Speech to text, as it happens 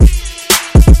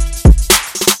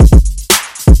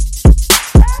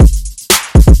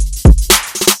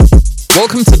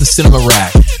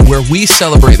We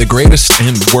celebrate the greatest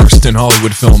and worst in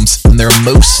Hollywood films and their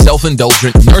most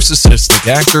self-indulgent, narcissistic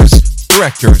actors,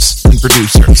 directors, and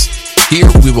producers.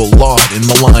 Here we will laud and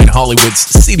malign Hollywood's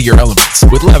seedier elements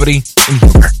with levity and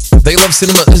humor. They love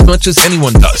cinema as much as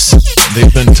anyone does.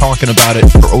 They've been talking about it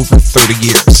for over 30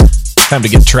 years. Time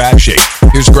to get trashy.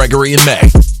 Here's Gregory and May.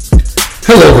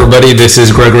 Hello everybody, this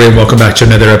is Gregory and welcome back to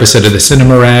another episode of the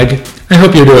Cinema Rag. I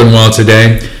hope you're doing well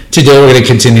today. Today we're going to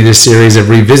continue this series of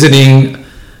revisiting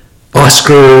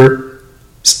Oscar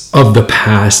of the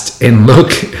past. And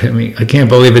look, I can't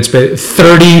believe it's been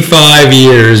 35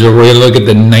 years where we're going to look at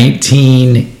the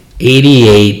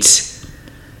 1988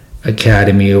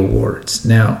 Academy Awards.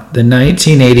 Now, the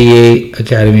 1988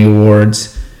 Academy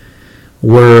Awards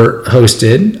were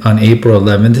hosted on April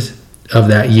 11th of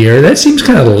that year. That seems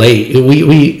kind of late.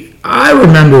 I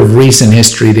remember recent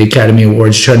history, the Academy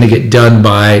Awards trying to get done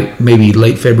by maybe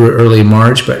late February, early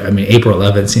March, but April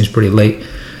 11th seems pretty late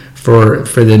for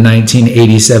the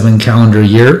 1987 calendar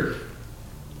year.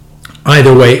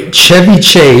 Either way, Chevy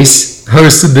Chase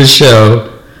hosted the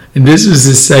show, and this was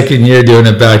his second year doing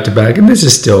it back-to-back, and this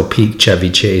is still peak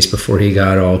Chevy Chase before he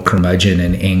got all curmudgeon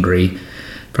and angry.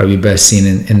 Probably best seen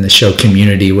in the show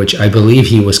Community, which I believe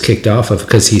he was kicked off of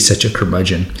because he's such a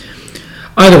curmudgeon.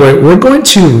 Either way, we're going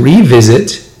to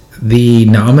revisit the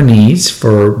nominees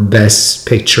for Best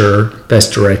Picture,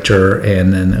 Best Director,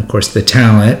 and then, of course, the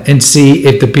talent, and see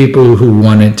if the people who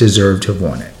won it deserve to have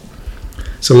won it.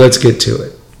 So let's get to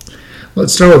it.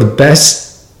 Let's start with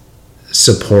Best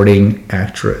Supporting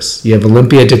Actress. You have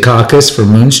Olympia Dukakis for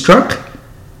Moonstruck,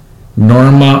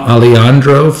 Norma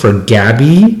Aleandro for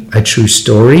Gabby, A True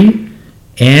Story,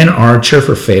 Anne Archer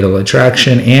for Fatal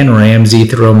Attraction, Anne Ramsey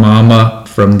Throw Mama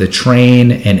from The Train,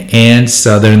 and Anne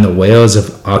Southern, The Whales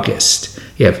of August.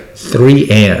 You have three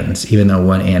Annes, even though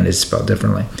one Anne is spelled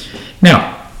differently.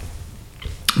 Now,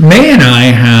 May and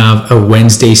I have a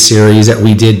Wednesday series that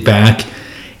we did back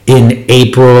in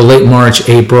April, late March,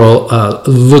 April,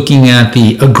 looking at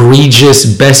the egregious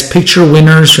Best Picture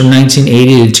winners from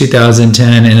 1980 to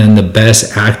 2010, and then the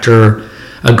Best Actor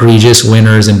egregious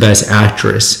winners and Best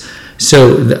Actress.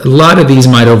 So a lot of these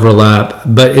might overlap,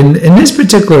 but in this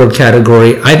particular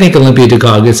category, I think Olympia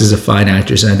Dukakis is a fine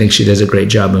actress, and I think she does a great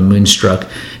job in Moonstruck.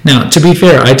 Now, to be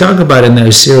fair, I talk about in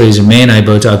those series, and May and I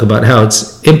both talk about how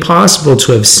it's impossible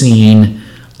to have seen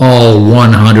all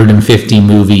 150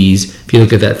 movies. If you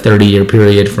look at that 30-year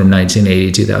period from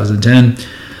 1980 to 2010,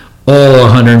 all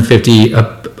 150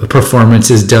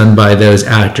 performances done by those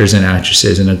actors and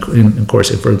actresses, and of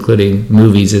course, if we're including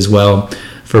movies as well,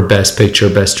 for Best Picture,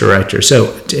 Best Director.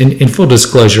 So, in full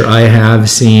disclosure, I have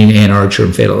seen Anne Archer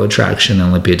in Fatal Attraction,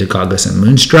 Olympia Dukakis in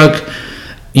Moonstruck,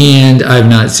 and I've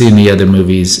not seen the other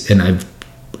movies, and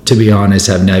to be honest,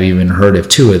 I've not even heard of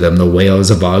two of them, The Whales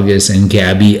of August and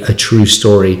Gabby, A True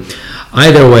Story.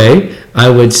 Either way, I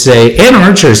would say Anne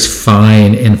Archer's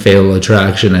fine in Fatal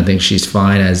Attraction. I think she's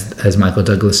fine as Michael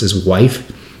Douglas's wife.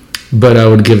 But I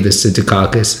would give this to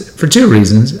Dukakis for two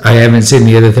reasons. I haven't seen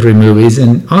the other three movies,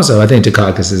 and also I think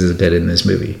Dukakis is good in this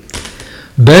movie.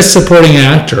 Best Supporting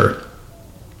Actor.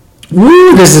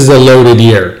 Woo, this is a loaded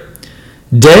year.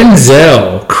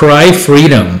 Denzel, Cry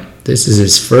Freedom. This is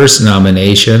his first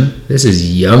nomination. This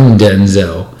is young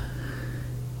Denzel.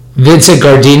 Vincent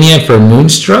Gardenia for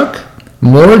Moonstruck.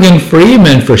 Morgan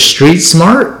Freeman for Street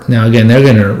Smart. Now again, they're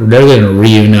gonna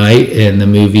reunite in the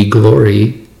movie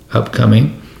Glory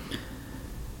upcoming.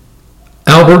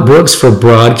 Albert Brooks for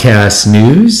Broadcast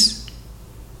News,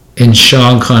 and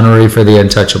Sean Connery for The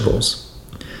Untouchables.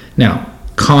 Now,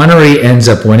 Connery ends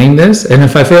up winning this, and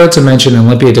if I fail to mention,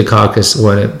 Olympia Dukakis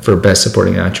won it for Best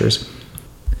Supporting Actress.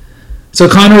 So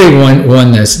Connery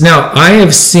won this. Now, I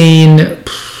have seen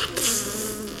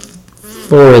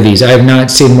 4 of these. I have not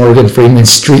seen Morgan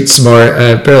Freeman's Street Smart.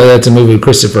 Apparently that's a movie with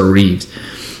Christopher Reeves.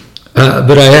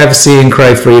 But I have seen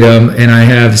Cry Freedom, and I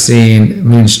have seen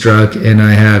Moonstruck, and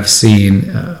I have seen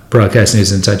Broadcast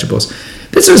News and Untouchables.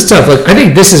 This was tough. I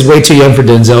think this is way too young for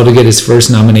Denzel to get his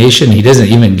first nomination. He doesn't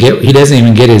even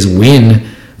get his win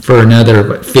for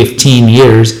another 15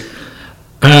 years.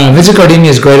 Vincent Gardenia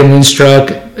is great at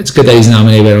Moonstruck. It's good that he's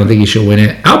nominated, but I don't think he should win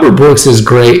it. Albert Brooks is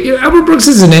great. Albert Brooks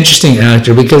is an interesting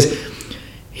actor because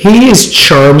he is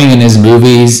charming in his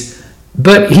movies,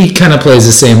 but he kind of plays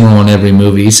the same role in every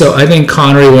movie. So I think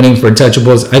Connery winning for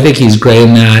Untouchables, I think he's great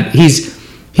in that. He's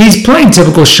playing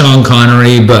typical Sean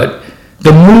Connery, but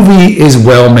the movie is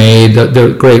well made.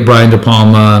 The great Brian De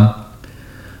Palma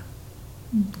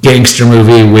gangster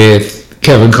movie with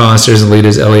Kevin Costner's lead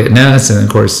as Elliot Ness, and of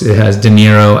course it has De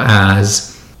Niro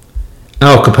as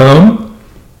Al Capone.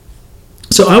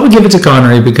 So So I would give it to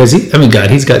Connery because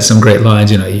he's got some great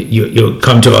lines. You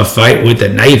come to a fight with a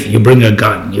knife, you bring a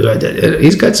gun.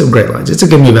 He's got some great lines. It's a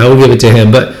good movie. I will give it to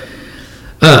him. But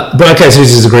Broadcast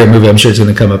News is a great movie. I'm sure it's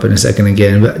going to come up in a second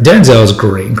again. But Denzel is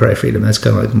great in Cry Freedom. That's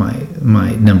kind of like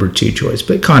my number 2 choice.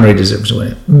 But Connery deserves to win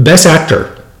it. Best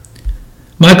Actor.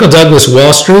 Michael Douglas,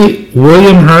 Wall Street.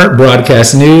 William Hurt,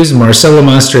 Broadcast News. Marcello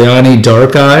Mastroianni,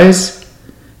 Dark Eyes.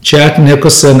 Jack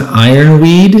Nicholson,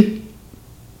 Ironweed.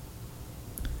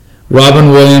 Robin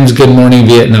Williams, Good Morning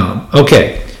Vietnam.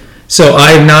 Okay, so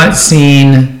I have not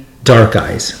seen Dark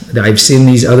Eyes. I've seen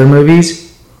these other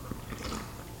movies.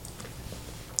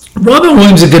 Robin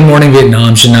Williams, Good Morning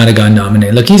Vietnam should not have gotten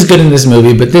nominated. Look, he's good in this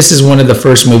movie, but this is one of the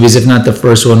first movies, if not the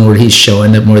first one, where he's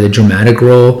showing that more the dramatic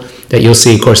role that you'll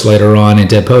see, of course, later on in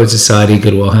Dead Poets Society,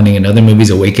 Good Will Hunting, and other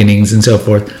movies, Awakenings, and so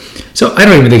forth. So I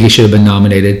don't even think he should have been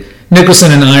nominated.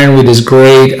 Nicholson and Ironweed is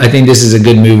great. I think this is a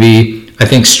good movie. I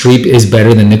think Streep is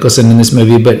better than Nicholson in this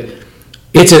movie, but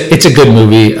it's a good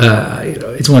movie.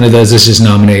 It's one of those. Let's just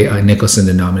nominate Nicholson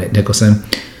to nominate Nicholson.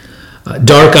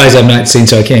 Dark Eyes I've not seen,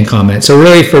 so I can't comment. So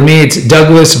really, for me, it's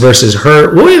Douglas versus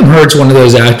Hurt. William Hurt's one of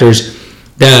those actors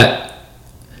that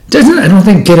doesn't, I don't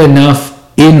think, get enough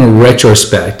in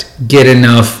retrospect, get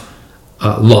enough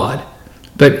laud.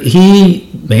 But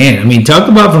talk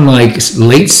about from like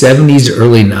late 70s,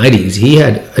 early 90s. He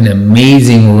had an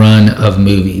amazing run of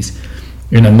movies.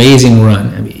 An amazing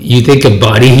run. You think of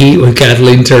Body Heat with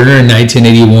Kathleen Turner in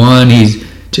 1981. He's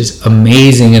just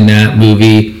amazing in that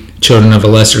movie. Children of a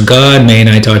Lesser God. May and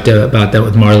I talked about that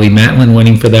with Marlee Matlin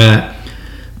winning for that.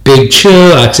 Big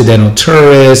Chill, Accidental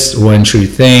Tourist, One True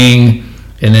Thing.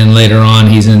 And then later on,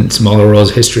 he's in smaller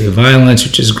roles, History of Violence,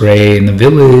 which is great, and The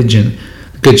Village, and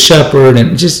Good Shepherd,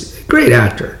 and just a great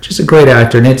actor. Just a great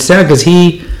actor. And it's sad because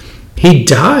he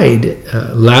died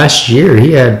last year.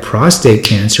 He had prostate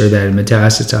cancer that had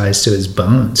metastasized to his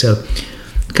bone. So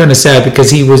kind of sad because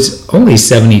he was only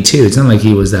 72. It's not like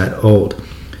he was that old.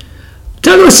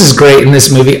 Douglas is great in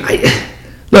this movie.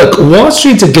 Look, Wall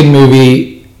Street's a good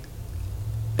movie.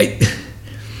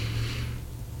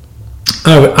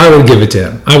 I would give it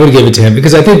to him. I would give it to him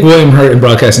because I think William Hurt in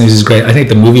Broadcast News is great. I think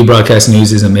the movie Broadcast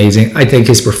News is amazing. I think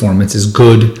his performance is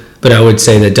good, but I would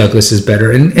say that Douglas is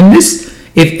better. And this,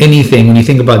 if anything, when you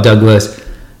think about Douglas,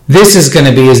 this is going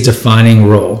to be his defining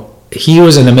role. He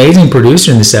was an amazing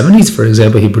producer in the 70s, for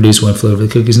example. He produced One Flew Over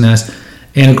the Cuckoo's Nest.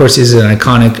 And, of course, he's an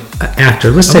iconic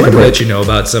actor. Let's take a break. Let you know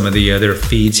about some of the other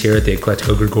feeds here at the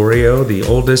Eclectico Gregorio. The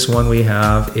oldest one we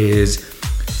have is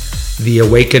The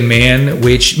Awakened Man,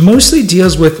 which mostly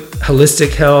deals with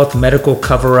holistic health, medical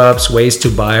cover-ups, ways to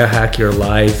biohack your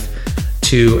life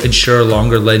to ensure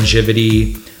longer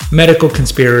longevity, medical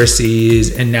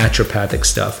conspiracies, and naturopathic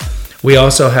stuff. We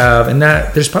also have, and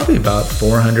that there's probably about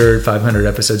 400, 500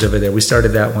 episodes over there. We started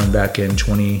that one back in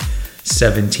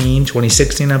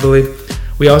 2016, I believe.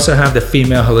 We also have the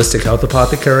Female Holistic Health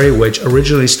Apothecary, which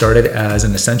originally started as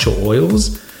an essential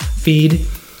oils feed.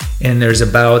 And there's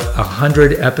about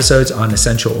 100 episodes on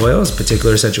essential oils,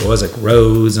 particular essential oils like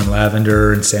rose and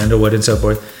lavender and sandalwood and so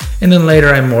forth. And then later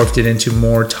I morphed it into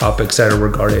more topics that are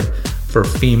regarded for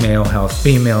female health,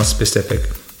 female specific.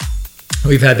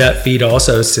 We've had that feed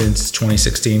also since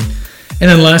 2016. And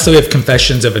then lastly, we have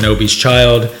Confessions of an Obese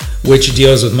Child, which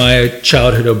deals with my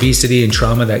childhood obesity and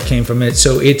trauma that came from it.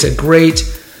 So it's a great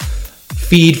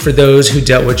feed for those who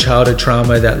dealt with childhood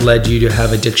trauma that led you to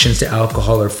have addictions to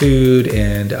alcohol or food.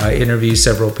 And I interviewed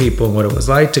several people on what it was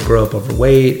like to grow up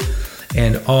overweight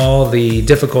and all the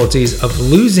difficulties of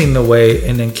losing the weight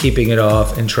and then keeping it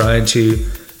off and trying to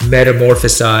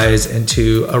metamorphosize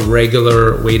into a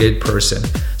regular weighted person.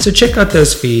 So check out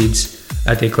those feeds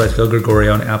at the Eclectico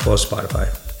Gregorio on Apple or Spotify.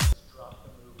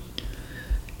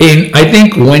 And I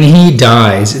think when he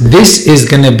dies, this is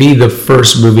going to be the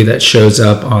first movie that shows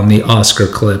up on the Oscar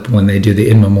clip when they do the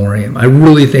In Memoriam. I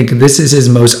really think this is his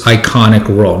most iconic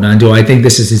role. Now, do I think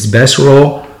this is his best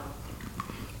role?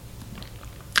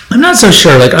 I'm not so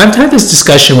sure. Like, I've had this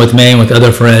discussion with May and with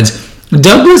other friends.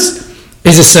 Douglas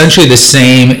is essentially the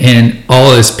same in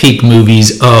all his peak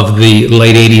movies of the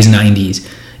late 80s, 90s.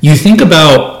 You think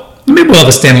about, maybe we'll have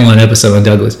a standalone episode on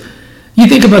Douglas. You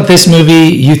think about this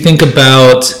movie, you think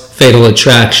about Fatal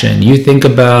Attraction, you think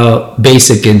about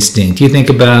Basic Instinct, you think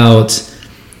about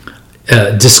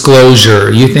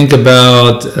Disclosure, you think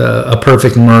about A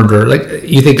Perfect Murder, like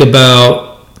you think about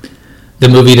the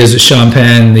movie does with Sean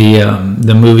Penn,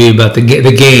 the movie about the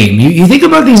game. You think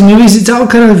about these movies, it's all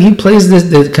kind of, he plays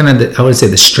the kind of, I would say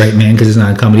the straight man because it's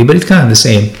not a comedy, but it's kind of the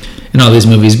same in all these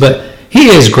movies. But he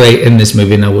is great in this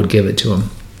movie, and I would give it to him.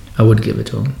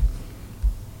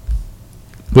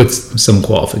 With some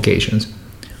qualifications.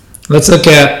 Let's look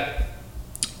at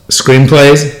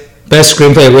screenplays. Best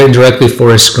screenplay written directly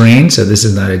for a screen, so this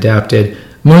is not adapted.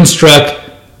 Moonstruck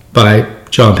by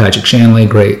John Patrick Shanley,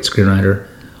 great screenwriter.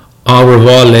 Au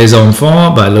revoir les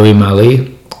enfants by Louis Malle,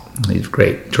 he's a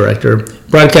great director.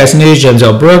 Broadcast News, James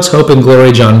L. Brooks. Hope and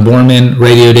Glory, John Borman.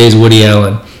 Radio Days, Woody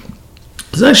Allen.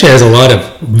 This actually has a lot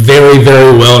of very,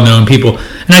 very well-known people.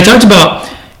 And I talked about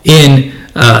in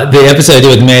the episode I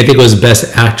did with May, I think it was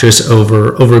Best Actress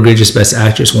over egregious Best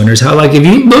Actress winners, how like if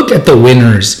you look at the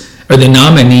winners or the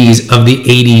nominees of the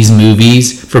 80s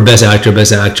movies for Best Actor,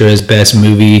 Best Actress, Best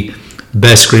Movie,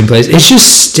 Best Screenplays, it's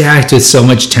just stacked with so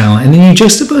much talent. And then you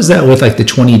juxtapose that with like the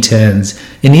 2010s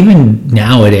and even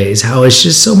nowadays, how it's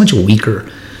just so much weaker.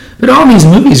 But all these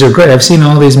movies are great. I've seen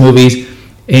all these movies,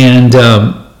 and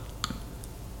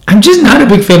I'm just not a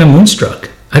big fan of Moonstruck.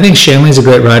 I think Shanley's a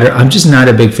great writer. I'm just not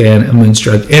a big fan of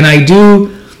Moonstruck. And I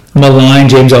do malign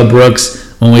James L.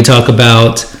 Brooks when we talk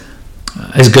about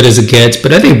As Good as It Gets,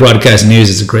 but I think Broadcast News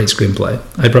is a great screenplay.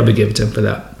 I'd probably give it to him for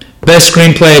that. Best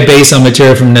screenplay based on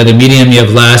material from another medium, you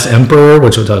have Last Emperor,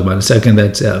 which we'll talk about in a second.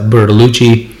 That's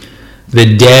Bertolucci.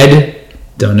 The Dead,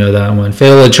 don't know that one.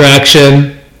 Fatal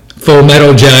Attraction, Full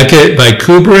Metal Jacket by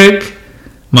Kubrick,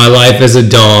 My Life as a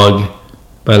Dog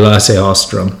by Lasse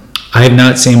Hallström. I have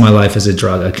not seen My Life as a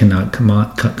Drug. I cannot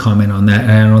comment on that,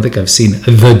 and I don't think I've seen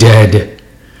The Dead.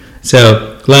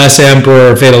 So, Last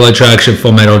Emperor, Fatal Attraction,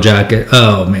 Full Metal Jacket.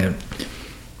 Oh, man.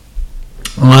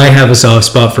 I have a soft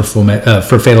spot for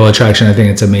Fatal Attraction. I think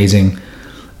it's amazing.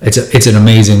 It's an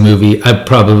amazing movie. I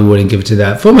probably wouldn't give it to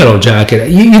that. Full Metal Jacket.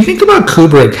 You think about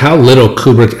Kubrick, how little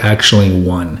Kubrick actually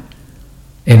won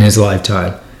in his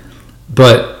lifetime.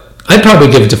 But I'd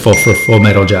probably give it to Full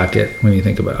Metal Jacket when you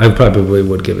think about it. I probably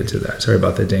would give it to that. Sorry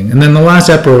about the ding. And then The Last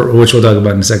Emperor, which we'll talk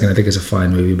about in a second, I think is a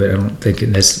fine movie, but I don't think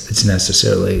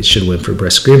it should win for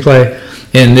Best Screenplay.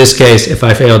 In this case, if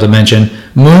I fail to mention,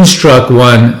 Moonstruck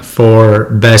won for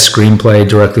Best Screenplay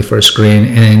directly for a screen,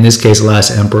 and in this case,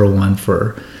 Last Emperor won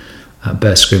for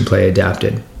Best Screenplay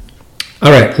adapted.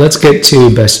 All right, let's get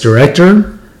to Best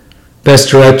Director. Best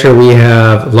Director, we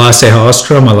have Lasse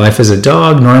Hallström, My Life as a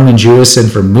Dog, Norman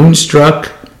Jewison for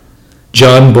Moonstruck,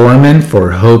 John Borman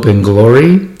for Hope and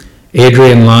Glory,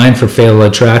 Adrian Lyne for Fatal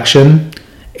Attraction,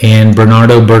 and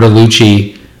Bernardo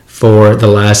Bertolucci for The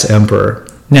Last Emperor.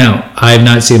 Now, I have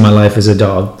not seen My Life as a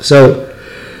Dog. So,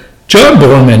 John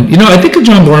Borman, I think of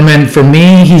John Borman, for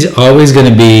me, he's always going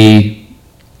to be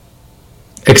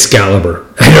Excalibur.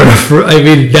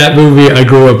 That movie I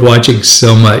grew up watching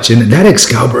so much, and that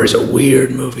Excalibur is a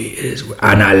weird movie. It is.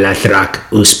 Ana Latrak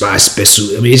Uspas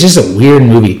Pesu. It's just a weird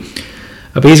movie.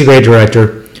 But he's a great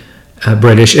director,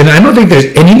 British, and I don't think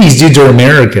there's any of these dudes are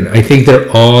American. I think they're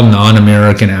all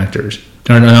non-American actors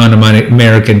or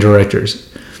non-American directors.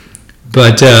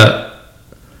 But Lasse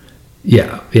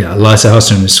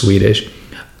Hallström is Swedish.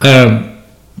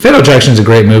 Fatal Attraction is a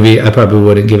great movie. I probably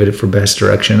wouldn't give it for Best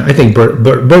Direction. I think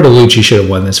Bertolucci should have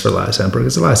won this for Last Emperor,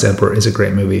 because The Last Emperor is a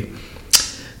great movie.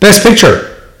 Best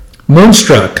Picture,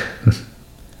 Moonstruck,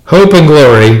 Hope and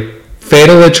Glory,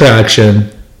 Fatal Attraction,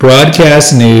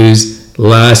 Broadcast News,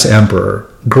 Last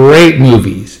Emperor. Great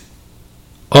movies.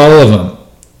 All of them.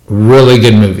 Really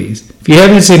good movies. If you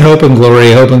haven't seen Hope and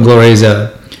Glory is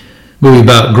a movie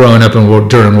about growing up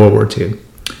during World War II.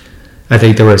 I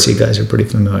think the rest of you guys are pretty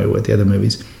familiar with the other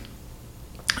movies.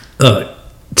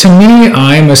 To me,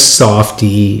 I'm a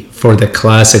softie for the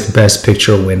classic Best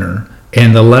Picture winner.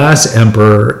 And The Last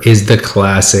Emperor is the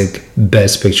classic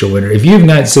Best Picture winner. If you've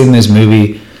not seen this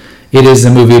movie, it is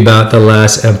the movie about the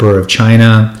last emperor of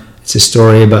China. It's a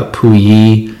story about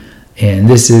Puyi. And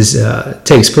this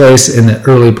takes place in the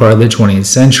early part of the 20th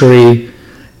century.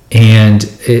 And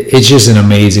it's just an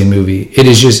amazing movie. It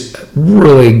is just a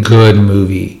really good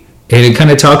movie. And it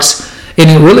kind of talks, and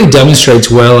it really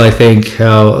demonstrates well, I think,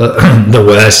 how the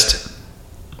West,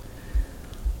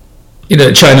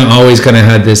 China always kind of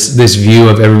had this view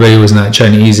of everybody who was not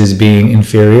Chinese as being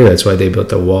inferior. That's why they built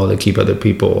the wall to keep other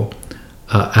people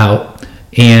out.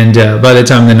 And by the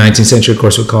time of the 19th century, of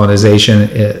course, with colonization,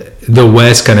 the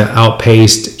West kind of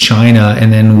outpaced China,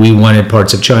 and then we wanted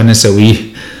parts of China, so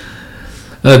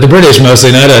the British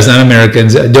mostly, not us, not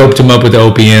Americans, doped them up with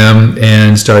opium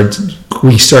and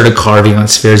we started carving on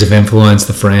spheres of influence,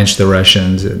 the French, the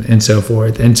Russians, and so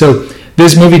forth. And so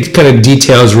this movie kind of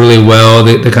details really well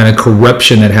the kind of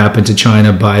corruption that happened to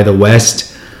China by the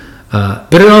West.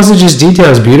 But it also just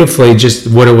details beautifully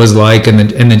just what it was like in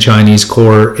the Chinese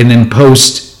court, and then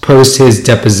post his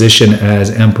deposition as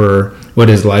emperor, what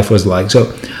his life was like.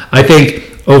 So I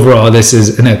think overall this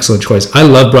is an excellent choice. I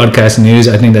love Broadcast News.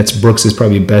 I think that's Brooks'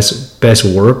 probably best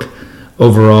work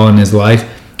overall in his life.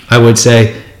 I would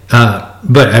say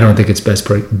but I don't think it's best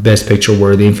picture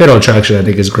worthy. And Fatal Attraction I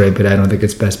think is great, but I don't think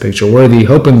it's best picture worthy.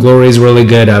 Hope and Glory is really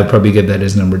good. I would probably give that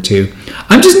as number 2.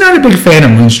 I'm just not a big fan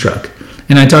of Moonstruck.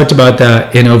 And I talked about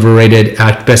that in overrated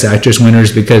Best Actress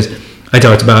winners because I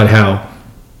talked about how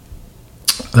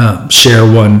Cher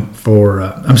won for.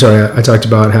 I talked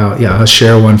about how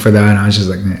Cher won for that, and I was just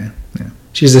like, nah.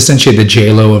 She's essentially the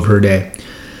J-Lo of her day.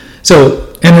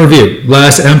 So, in review,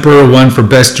 Last Emperor won for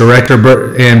Best Director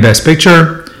and Best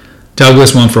Picture.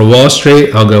 Douglas won for Wall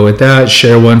Street. I'll go with that.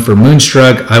 Cher won for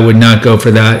Moonstruck. I would not go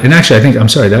for that. And actually,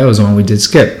 that was the one we did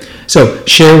skip. So,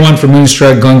 Cher won for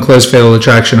Moonstruck, Glenn Close, Fatal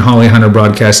Attraction, Holly Hunter,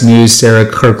 Broadcast News, Sarah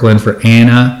Kirkland for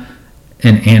Anna,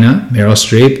 Meryl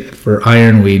Streep for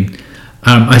Ironweed.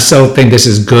 I still think this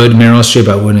is good, Meryl Streep.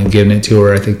 I wouldn't have given it to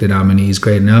her. I think the nominee is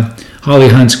great enough. Holly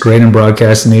Hunt's great in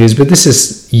Broadcast News, but this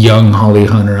is young Holly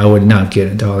Hunter. I would not get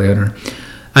into Holly Hunter.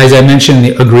 As I mentioned,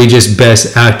 the egregious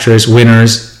Best Actress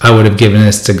winners, I would have given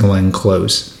this to Glenn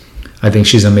Close. I think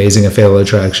she's amazing at Fatal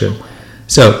Attraction.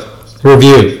 So,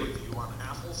 review.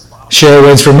 Cher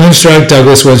wins for Moonstruck.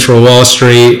 Douglas wins for Wall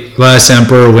Street. Last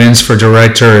Emperor wins for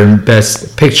Director and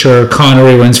Best Picture.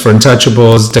 Connery wins for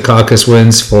Untouchables. Dukakis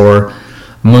wins for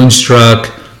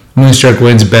Moonstruck. Moonstruck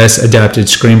wins Best Adapted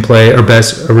Screenplay or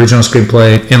Best Original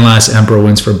Screenplay, and Last Emperor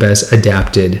wins for Best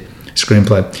Adapted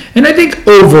Screenplay. And I think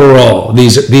overall,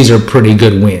 these are pretty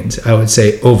good wins. I would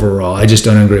say overall. I just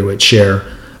don't agree with Cher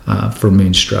for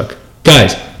Moonstruck.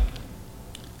 Guys,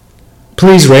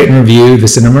 please rate and review the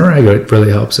Cinema Rag. It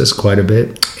really helps us quite a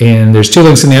bit. And there's 2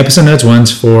 links in the episode notes.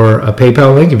 One's for a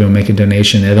PayPal link if you want to make a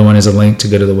donation. The other one is a link to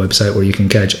go to the website where you can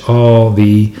catch all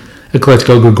the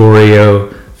Eclectico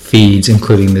Gregorio feeds,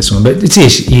 including this one, but it's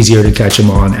easier to catch them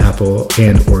on Apple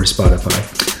and or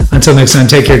Spotify. Until next time,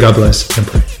 take care, God bless, and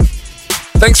play.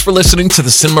 Thanks for listening to the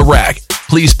Cinema Rag.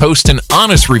 Please post an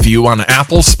honest review on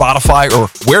Apple, Spotify, or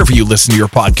wherever you listen to your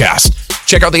podcast.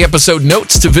 Check out the episode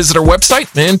notes to visit our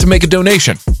website and to make a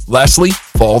donation. Lastly,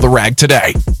 follow the Rag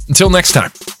today. Until next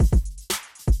time.